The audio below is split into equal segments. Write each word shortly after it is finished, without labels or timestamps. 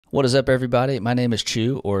What is up, everybody? My name is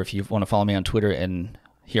Chu, or if you want to follow me on Twitter and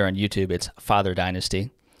here on YouTube, it's Father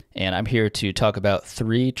Dynasty. And I'm here to talk about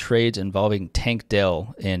 3 trades involving Tank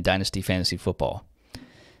Dell in Dynasty Fantasy Football.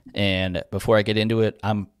 And before I get into it,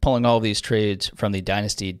 I'm pulling all of these trades from the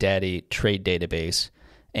Dynasty Daddy trade database.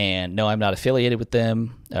 And no, I'm not affiliated with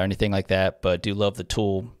them or anything like that, but do love the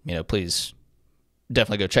tool. Please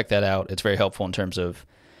definitely go check that out. It's very helpful in terms of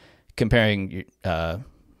comparing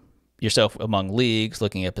yourself among leagues,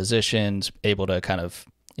 looking at positions, able to kind of,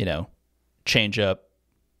 change up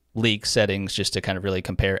league settings just to kind of really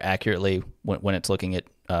compare accurately when it's looking at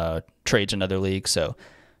trades in other leagues. So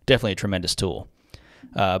definitely a tremendous tool.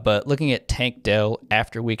 But looking at Tank Dell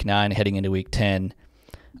after Week 9, heading into Week 10,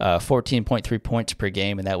 14.3 points per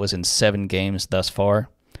game, and that was in 7 games thus far.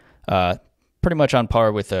 Pretty much on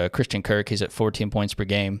par with Christian Kirk. He's at 14 points per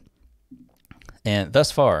game. And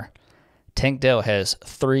thus far, Tank Dell has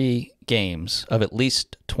 3 games of at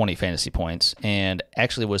least 20 fantasy points and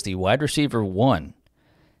actually was the wide receiver 1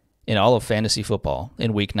 in all of fantasy football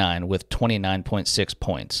in Week 9 with 29.6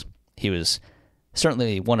 points. He was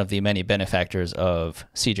certainly one of the many benefactors of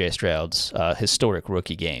CJ Stroud's historic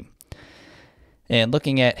rookie game. And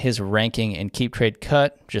looking at his ranking in Keep Trade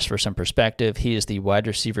Cut, just for some perspective, he is the wide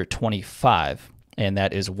receiver 25, and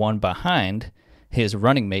that is 1 behind his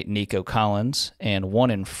running mate Nico Collins, and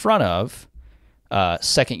 1 in front of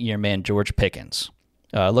second-year man George Pickens.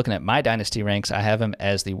 Looking at my Dynasty ranks, I have him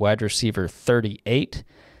as the wide receiver 38,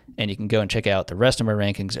 and you can go and check out the rest of my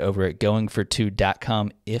rankings over at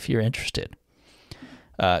goingfor2.com if you're interested.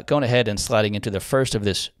 Going ahead and sliding into the first of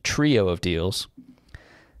this trio of deals,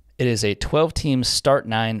 it is a 12-team Start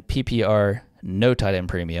 9 PPR no tight end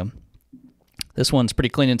premium. This one's pretty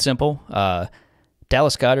clean and simple.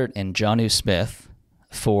 Dallas Goedert and Jonnu Smith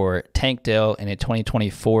for Tank Dell in a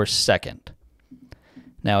 2024 second.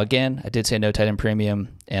 Now, again, I did say no tight end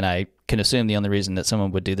premium, and I can assume the only reason that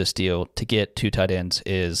someone would do this deal to get 2 tight ends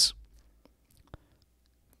is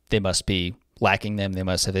they must be lacking them. They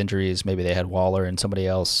must have injuries. Maybe they had Waller and somebody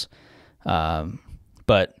else.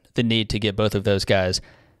 But the need to get both of those guys.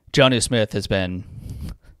 Jonnu Smith has been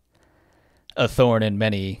a thorn in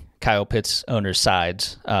many Kyle Pitts owners'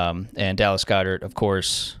 sides, and Dallas Goedert, of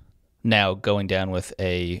course, now going down with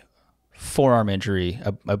a forearm injury.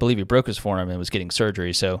 I believe he broke his forearm and was getting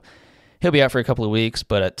surgery, so he'll be out for a couple of weeks,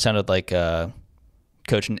 but it sounded like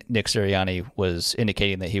Coach Nick Sirianni was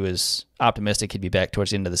indicating that he was optimistic he'd be back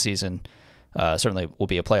towards the end of the season. Certainly will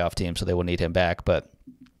be a playoff team, so they will need him back, but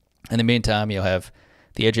in the meantime, you'll have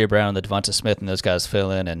the A.J. Brown, the Devonta Smith, and those guys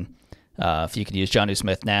fill in, and if you can use Jonnu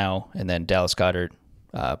Smith now and then Dallas Goedert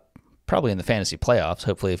probably in the fantasy playoffs,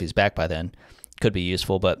 hopefully if he's back by then, could be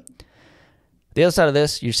useful. But the other side of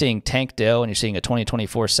this, you're seeing Tank Dell and you're seeing a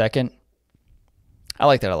 2024 second. I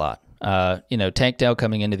like that a lot. Tank Dell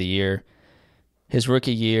coming into the year, his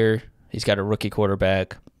rookie year, he's got a rookie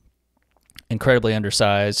quarterback, incredibly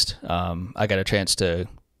undersized. I got a chance to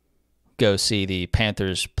go see the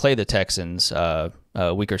Panthers play the Texans a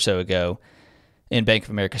week or so ago in Bank of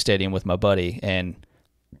America Stadium with my buddy, and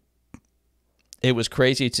it was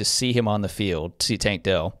crazy to see him on the field, see Tank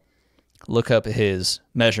Dell, look up his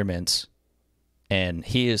measurements, and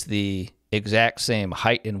he is the exact same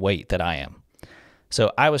height and weight that I am.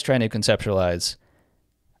 So I was trying to conceptualize,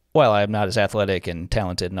 while I'm not as athletic and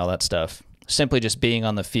talented and all that stuff, simply just being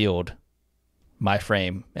on the field, my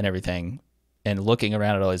frame and everything, and looking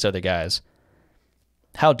around at all these other guys.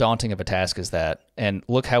 How daunting of a task is that? And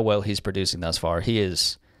look how well he's producing thus far. He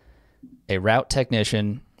is a route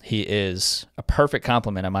technician. He is a perfect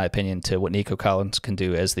complement, in my opinion, to what Nico Collins can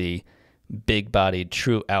do as the big-bodied,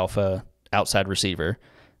 true alpha outside receiver.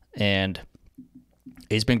 And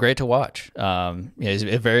he's been great to watch. He's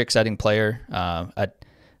a very exciting player.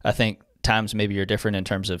 I think times maybe you're different in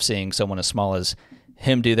terms of seeing someone as small as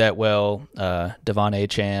him do that well. Devon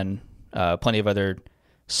Achane, plenty of other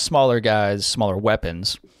smaller guys, smaller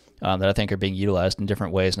weapons that I think are being utilized in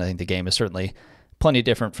different ways. And I think the game is certainly plenty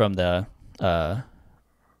different from the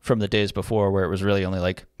days before, where it was really only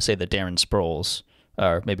like, say, the Darren Sproles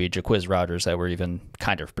or maybe Jaquiz Rodgers that were even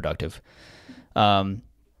kind of productive.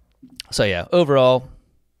 So yeah, overall,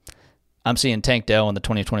 I'm seeing Tank Dell in the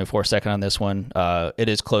 2024 second on this one. It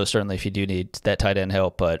is close, certainly, if you do need that tight end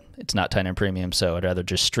help, but it's not tight end premium, so I'd rather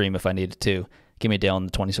just stream if I needed to. Give me Dell in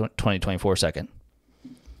the 2024 second.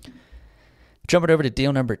 Jumping over to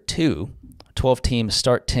deal number 2, 12-team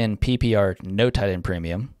Start 10 PPR no tight end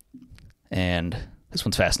premium. And this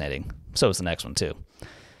one's fascinating. So is the next one, too.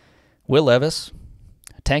 Will Levis,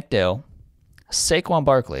 Tank Dell, Saquon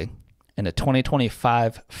Barkley, and a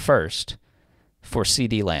 2025 first for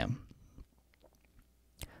CeeDee Lamb.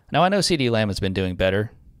 Now, I know CeeDee Lamb has been doing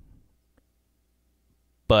better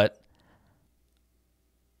but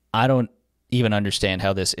I don't even understand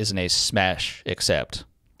how this isn't a smash accept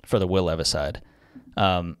for the Will Levis side.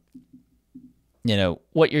 What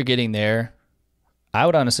you're getting there, I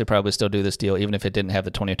would honestly probably still do this deal even if it didn't have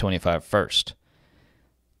the 2025 first.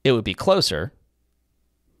 It would be closer,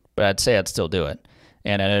 but I'd say I'd still do it.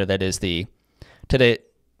 And I know that today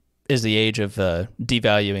is the age of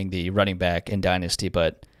devaluing the running back in Dynasty,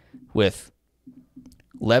 but with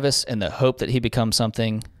Levis and the hope that he becomes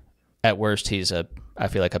something, at worst I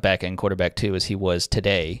feel like a back-end quarterback too, as he was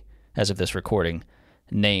today, as of this recording,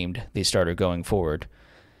 named the starter going forward.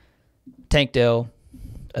 Tank Dell,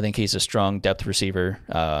 I think he's a strong depth receiver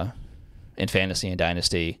in fantasy and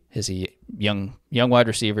Dynasty. He's a young wide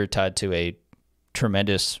receiver tied to a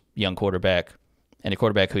tremendous young quarterback, and a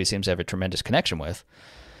quarterback who he seems to have a tremendous connection with.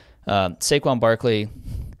 Saquon Barkley,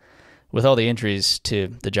 with all the injuries to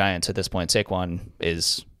the Giants at this point, Saquon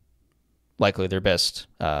is likely their best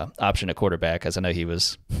option at quarterback, as I know he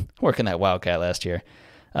was working that Wildcat last year.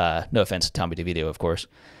 No offense to Tommy DeVito, of course.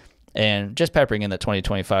 And just peppering in the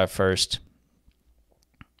 2025 first,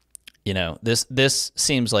 this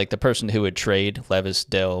seems like the person who would trade Levis,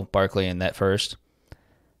 Dell, Barkley in that first.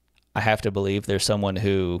 I have to believe there's someone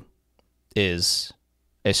who is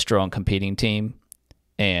a strong competing team,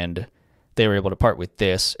 and they were able to part with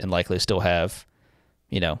this and likely still have,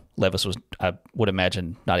 Levis was, I would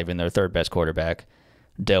imagine, not even their third best quarterback.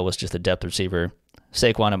 Dell was just a depth receiver.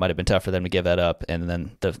 Saquon, it might have been tough for them to give that up, and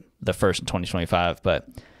then the first in 2025. But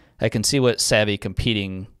I can see what savvy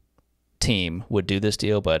competing team would do this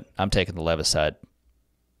deal, but I'm taking the Levis side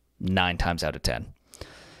 9 times out of 10.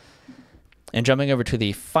 And jumping over to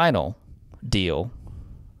the final deal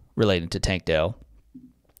relating to Tank Dell,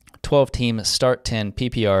 12-team start 10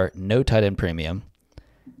 PPR, no tight end premium.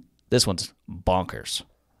 This one's bonkers.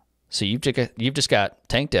 So you've just got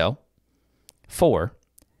Tank Dell for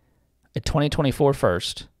a 2024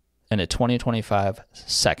 first and a 2025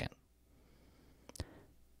 second.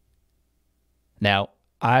 Now,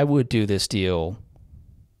 I would do this deal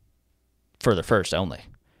for the first only.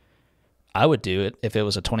 I would do it if it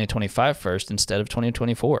was a 2025 first instead of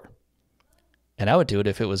 2024. And I would do it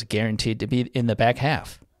if it was guaranteed to be in the back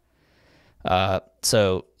half.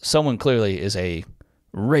 So someone clearly is a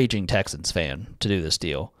raging Texans fan to do this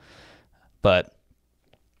deal. But,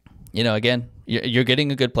 again, you're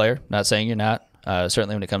getting a good player. Not saying you're not.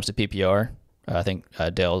 Certainly when it comes to PPR, I think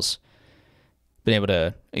Dell's been able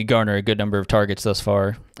to garner a good number of targets thus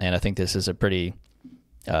far. And I think this is a pretty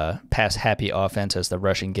pass-happy offense, as the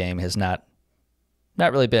rushing game has not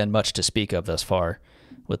really been much to speak of thus far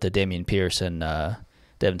with the Damian Pierce and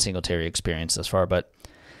Devin Singletary experience thus far. But,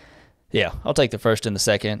 yeah, I'll take the first and the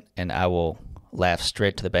second, and I will laugh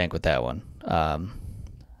straight to the bank with that one.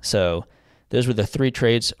 So those were the 3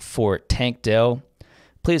 trades for Tank Dell.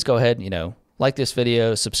 Please go ahead, like this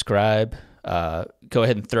video, subscribe. Go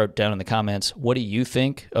ahead and throw it down in the comments. What do you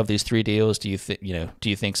think of these 3 deals? Do you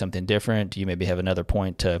think something different? Do you maybe have another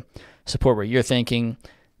point to support what you're thinking?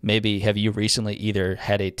 Maybe have you recently either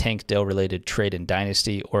had a Tank Dell related trade in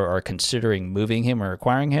Dynasty or are considering moving him or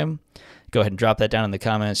acquiring him? Go ahead and drop that down in the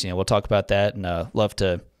comments. We'll talk about that, and love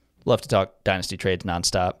to talk Dynasty trades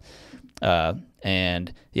nonstop.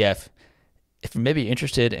 And yeah, if you're maybe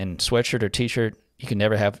interested in sweatshirt or t-shirt, you can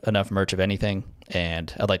never have enough merch of anything.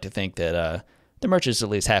 And I'd like to think that the merch is at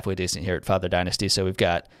least halfway decent here at Father Dynasty. So we've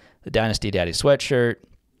got the Dynasty Daddy sweatshirt.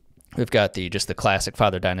 We've got just the classic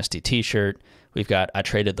Father Dynasty t-shirt. We've got I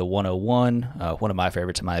Traded the 101, one of my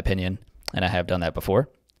favorites in my opinion, and I have done that before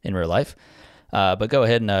in real life. But go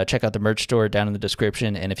ahead and check out the merch store down in the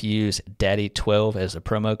description. And if you use Daddy12 as a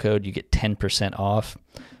promo code, you get 10% off.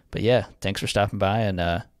 But yeah, thanks for stopping by,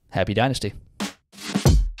 and happy Dynasty.